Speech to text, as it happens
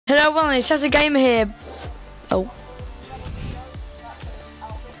Hello, well, it's Assassin Gamer here. Oh.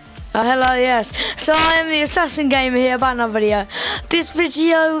 Hello, yes. So I am the Assassin Gamer here about another video. This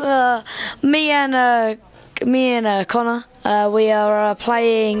video, me and Connor, we are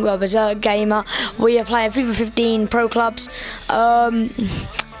playing, well, Berserk Gamer. We are playing FIFA 15 Pro Clubs.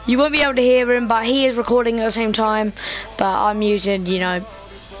 You won't be able to hear him, but he is recording at the same time. But I'm using, you know,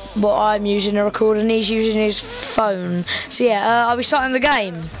 what I'm using to record, and he's using his phone. So yeah, I'll be starting the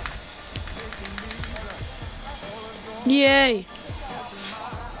game. Yay!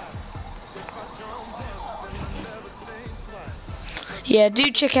 Yeah, do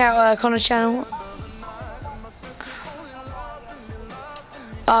check out Connor's channel.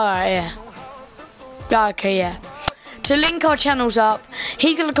 Alright, yeah. Okay, yeah. To link our channels up,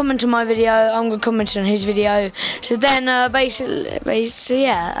 he's gonna comment on my video, I'm gonna comment on his video. So then, basically,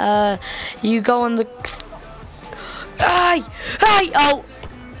 yeah, you go on the. Hey, hey, oh.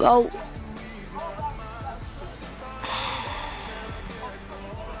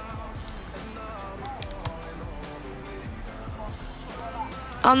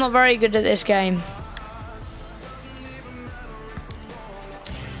 I'm not very good at this game.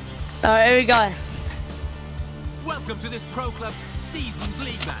 Alright, here we go. Welcome to this Pro Club Seasons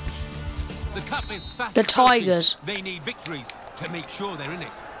League match. The cup is fast. The Tigers. They need victories to make sure they're in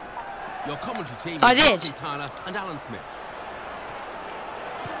it. Your commentary team is Martin Tyler and Alan Smith.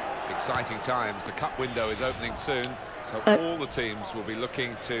 Exciting times. The cup window is opening soon, so all the teams will be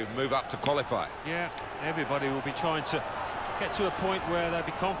looking to move up to qualify. Yeah, everybody will be trying to get to a point where they'll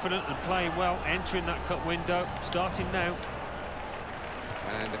be confident and playing well, entering that cup window, starting now.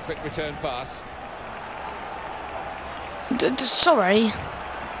 And a quick return pass. Sorry.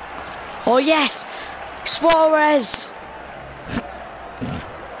 Oh yes, Suarez.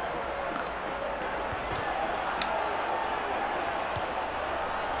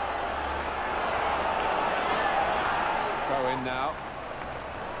 Throw in now.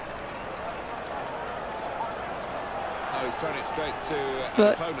 Oh, he's thrown it straight to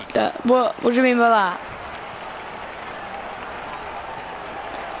an opponent. What do you mean by that?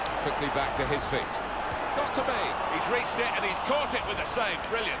 Quickly back to his feet. Got to be. He's reached it and he's caught it with a save.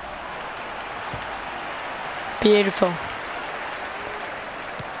 Brilliant. Beautiful.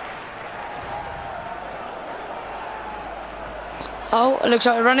 Oh, it looks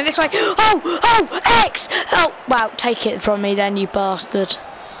like we're running this way. Oh, X! Oh, wow, take it from me then, you bastard.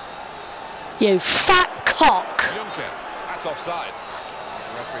 You fat cock. Juncker, that's offside.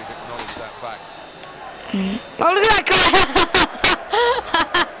 The referee's acknowledged that fact. Oh, look at that guy!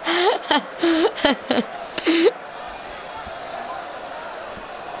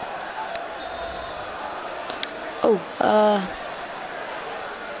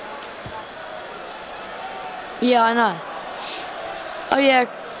 Yeah, I know. Oh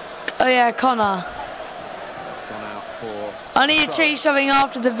yeah, Connor. I need to tell you something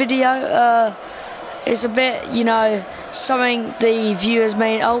after the video. It's a bit, you know, something the viewers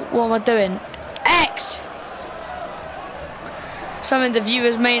may. Oh, what am I doing? X. Something the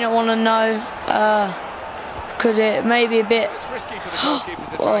viewers may not want to know. Because it may be a bit.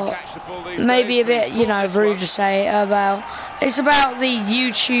 Maybe a bit, you know, rude to say about. It's about the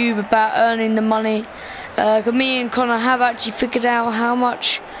YouTube, about earning the money. Me and Connor have actually figured out how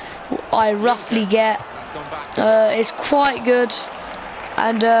much I roughly get. It's quite good.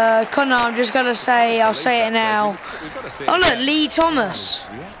 And Connor, I'm just gonna say, I'll say it now. Oh look, Lee Thomas.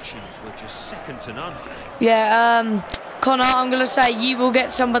 Reactions were just second to none. Yeah, Connor, I'm gonna say you will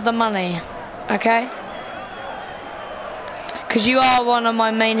get some of the money, okay? Because you are one of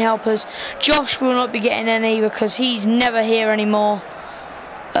my main helpers. Josh will not be getting any because he's never here anymore.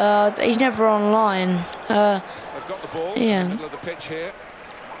 He's never online. They've got the ball yeah. in the middle of the pitch here.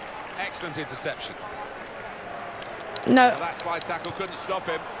 Excellent interception. No. Well, that slide tackle couldn't stop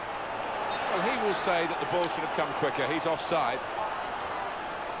him. Well, he will say that the ball should have come quicker. He's offside.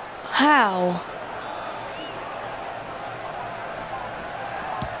 How?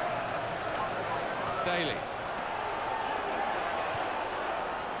 Daly.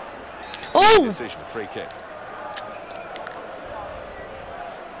 Oh! Decision, free kick.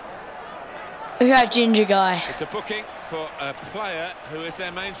 Look at that ginger guy. It's a booking for a player who is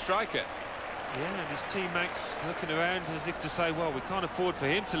their main striker. Yeah, and his teammates looking around as if to say, well, we can't afford for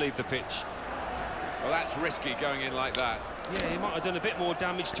him to leave the pitch. Well, that's risky going in like that. Yeah, he might have done a bit more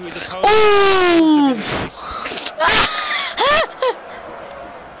damage to his opponent.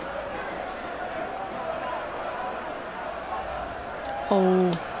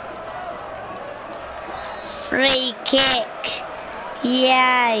 Oh. Free kick.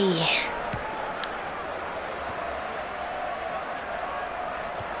 Yay.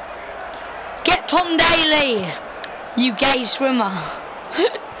 Get Tom Daly, you gay swimmer.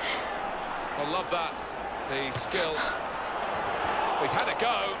 I love that. The skill. He's had a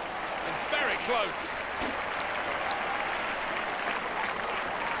go. And very close.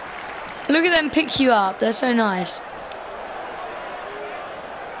 Look at them pick you up. They're so nice.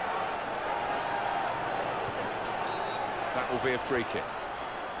 That will be a free kick.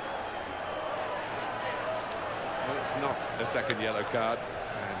 Well, it's not a second yellow card,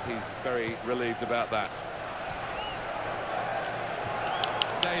 and he's very relieved about that.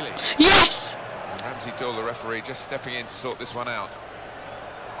 Daly. Yes! And Ramsey Doyle, the referee, just stepping in to sort this one out.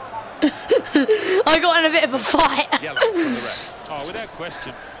 I got in a bit of a fight. Yellow from the ref. Oh, without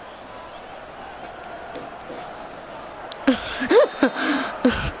question.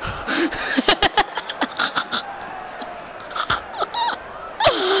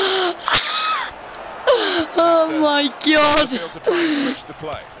 Oh my God! To try and switch the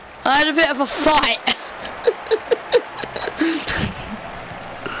play. I had a bit of a fight.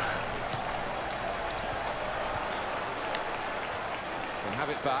 And have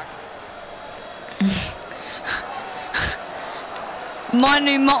it back. My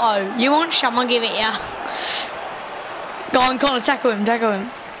new motto: you want some, I'll give it ya. Go on, tackle him, tackle him.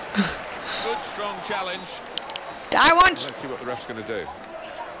 Good, strong challenge. I want. Let's see what the ref's going to do.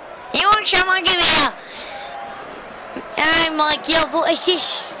 You want some, I'll give it ya. Oh my God, what is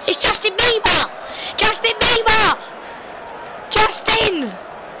this? It's Justin Bieber! Justin Bieber! Justin!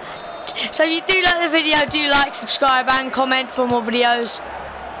 So if you do like the video, do like, subscribe and comment for more videos.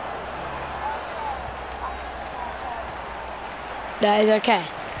 That is okay.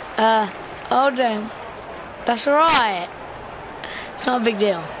 Oh damn. That's alright. It's not a big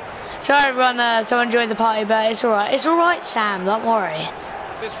deal. Sorry everyone, someone joined the party, but it's alright. It's alright, Sam, don't worry.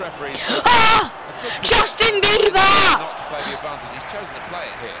 This referee. Ah! Justin Bieber! Not to play the advantage. He's chosen to play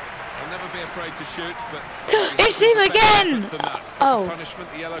it here. I'll never be afraid to shoot, but It's him again! Oh.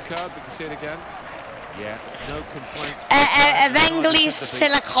 Punishment, the yellow card. We can see it again. Yeah, no complaints. Evangelis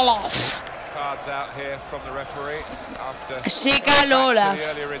Selakolov. Cards out here from the referee after Sigalola. the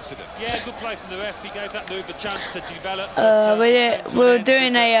earlier incident. Yeah, good play from the ref. He gave that move a chance to develop. We're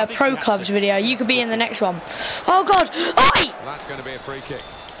doing a pro clubs video. You could be in the next one. Oh God! Oi! Well, that's going to be a free kick.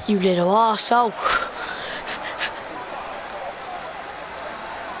 You little arsehole.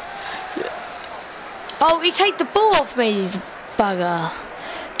 Oh, he take the ball off me, you bugger.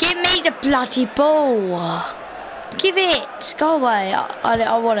 Give me the bloody ball. Give it. Go away.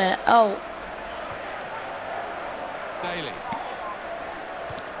 I want it. Oh. Daly.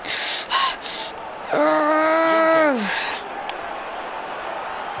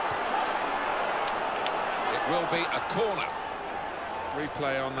 It will be a corner.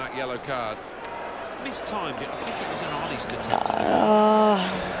 Replay on that yellow card. Mistimed it. I think it was an honest attempt.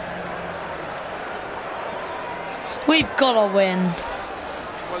 We've got to win.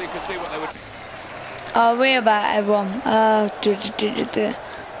 Well, you can see what they would. Oh, we're about everyone.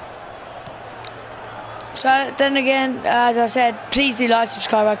 So then again, as I said, please do like,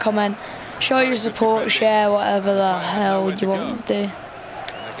 subscribe, and comment. Show your support, share, whatever the hell you want to do.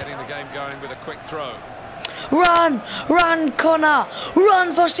 They're getting the game going with a quick throw. Run! Run, Connor!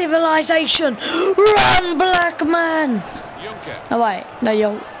 Run for civilization! Run, black man! Juncker. Oh, wait. No,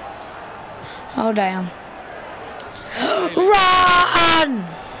 you're... Oh, damn. Run!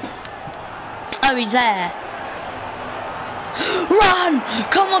 Oh, he's there. Run!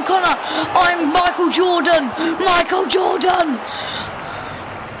 Come on, Connor! I'm Michael Jordan! Michael Jordan!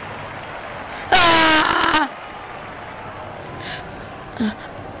 Ah!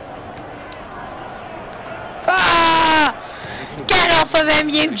 Ah! Get off of him,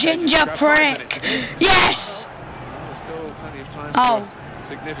 you ginger prick! Yes! There's still plenty of time Oh. for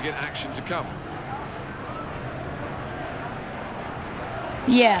significant action to come.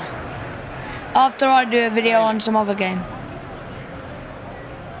 Yeah. After I do a video on some other game.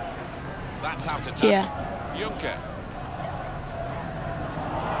 That's how to tackle. Yeah. Juncker.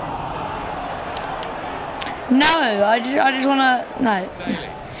 No, I just wanna no. Daly.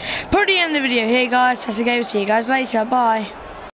 Put the end of the video here, guys. That's the game. See you guys later. Bye.